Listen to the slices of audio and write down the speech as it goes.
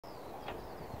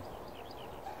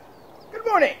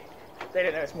Morning! They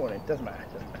don't know it's morning, doesn't matter,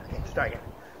 Okay, start again.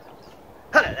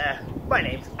 Hello there, my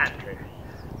name's Andrew,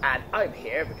 and I'm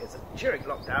here because during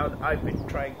lockdown I've been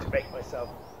trying to make myself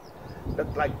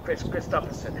look like Chris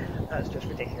Christopherson. That's just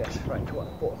ridiculous. Right, come on,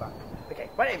 I bought a van. Okay,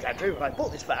 my name's Andrew, and I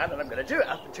bought this van, and I'm going to do it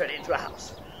up and turn it into a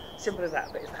house. Simple as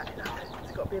that, but is that enough?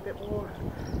 It's got to be a bit more.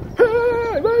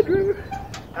 Hi, I'm Andrew!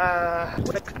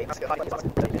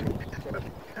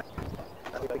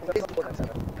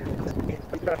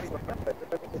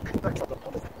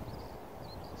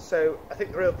 So, I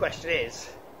think the real question is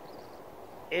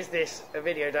this a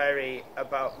video diary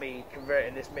about me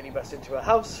converting this minibus into a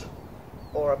house,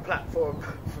 or a platform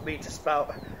for me to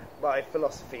spout my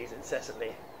philosophies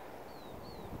incessantly?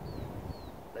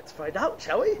 Let's find out,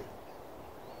 shall we?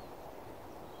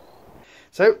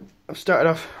 So, I've started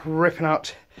off ripping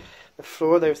out the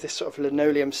floor. There's this sort of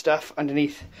linoleum stuff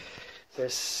underneath.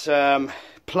 There's some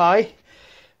ply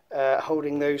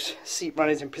holding those seat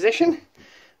runners in position.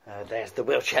 There's the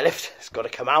wheelchair lift. It's got to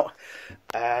come out.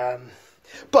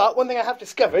 But one thing I have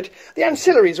discovered, the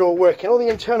ancillaries are all working, all the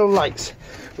internal lights,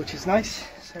 which is nice.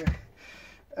 So,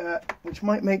 which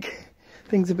might make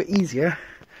things a bit easier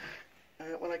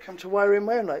when I come to wiring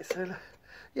my own lights. So,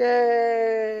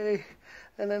 yay!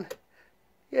 And then,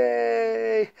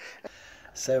 yay!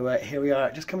 So here we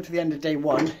are, just coming to the end of day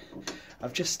one.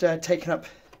 I've just taken up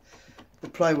the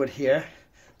plywood here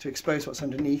to expose what's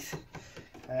underneath.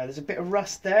 There's a bit of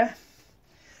rust there,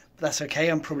 but that's okay.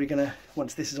 I'm probably going to,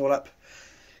 once this is all up,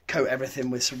 coat everything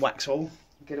with some wax oil,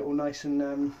 get it all nice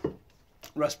and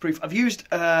rust proof. I've used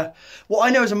what I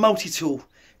know is a multi-tool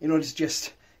in order to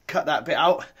just cut that bit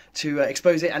out to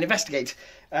expose it and investigate.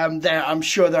 I'm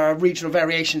sure there are regional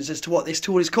variations as to what this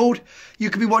tool is called. You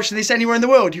could be watching this anywhere in the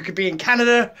world. You could be in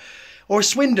Canada or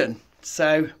Swindon.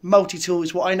 So multi-tool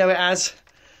is what I know it as.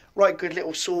 Right, good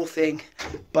little saw thing.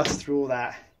 Bust through all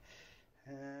that.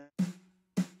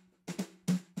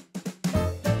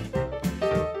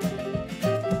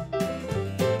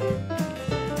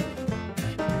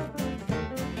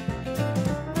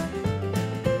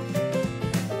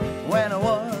 When I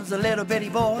was a little bitty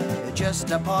boy,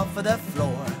 just up off of the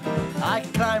floor, I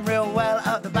could climb real well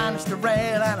out the banister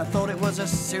rail, and I thought it was a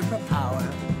superpower.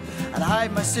 I'd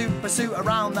hide my super suit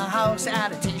around the house,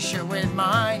 had a t-shirt with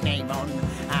my name on,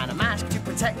 and a mask to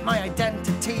protect my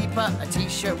identity, but a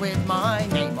t-shirt with my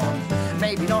name on.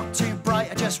 Maybe not too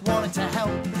bright, I just wanted to help,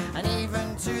 and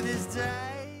even to this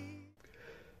day...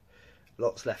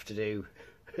 Lots left to do,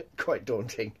 quite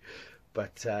daunting,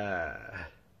 but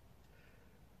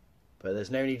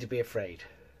there's no need to be afraid.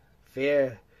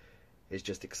 Fear is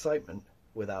just excitement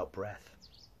without breath.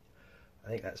 I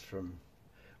think that's from,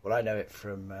 well, I know it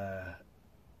from,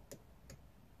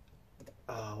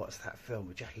 oh, what's that film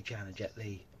with Jackie Chan and Jet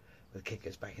Li, where the kid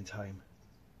goes back in time?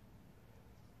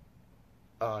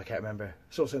 Oh, I can't remember.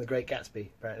 It's also in The Great Gatsby,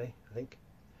 apparently, I think.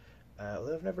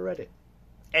 Although I've never read it.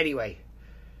 Anyway,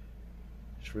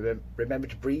 just remember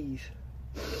to breathe.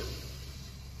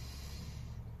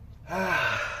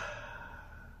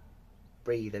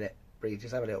 Breathe in it. Breathe.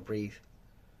 Just have a little breathe.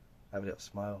 Have a little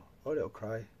smile. Or a little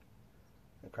cry.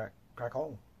 And crack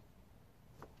on.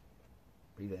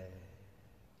 Breathe in.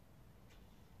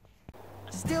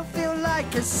 I still feel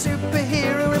like a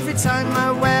superhero every time I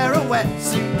wear a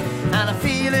wetsuit, and I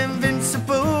feel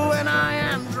invincible when I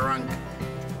am drunk.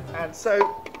 And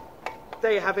so,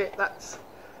 there you have it. That's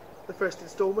the first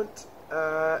instalment.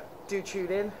 Do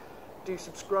tune in. Do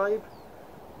subscribe.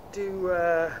 Do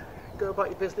go about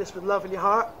your business with love in your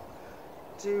heart.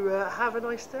 Do have a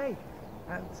nice day.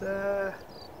 And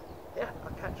yeah,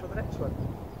 I'll catch you on the next one.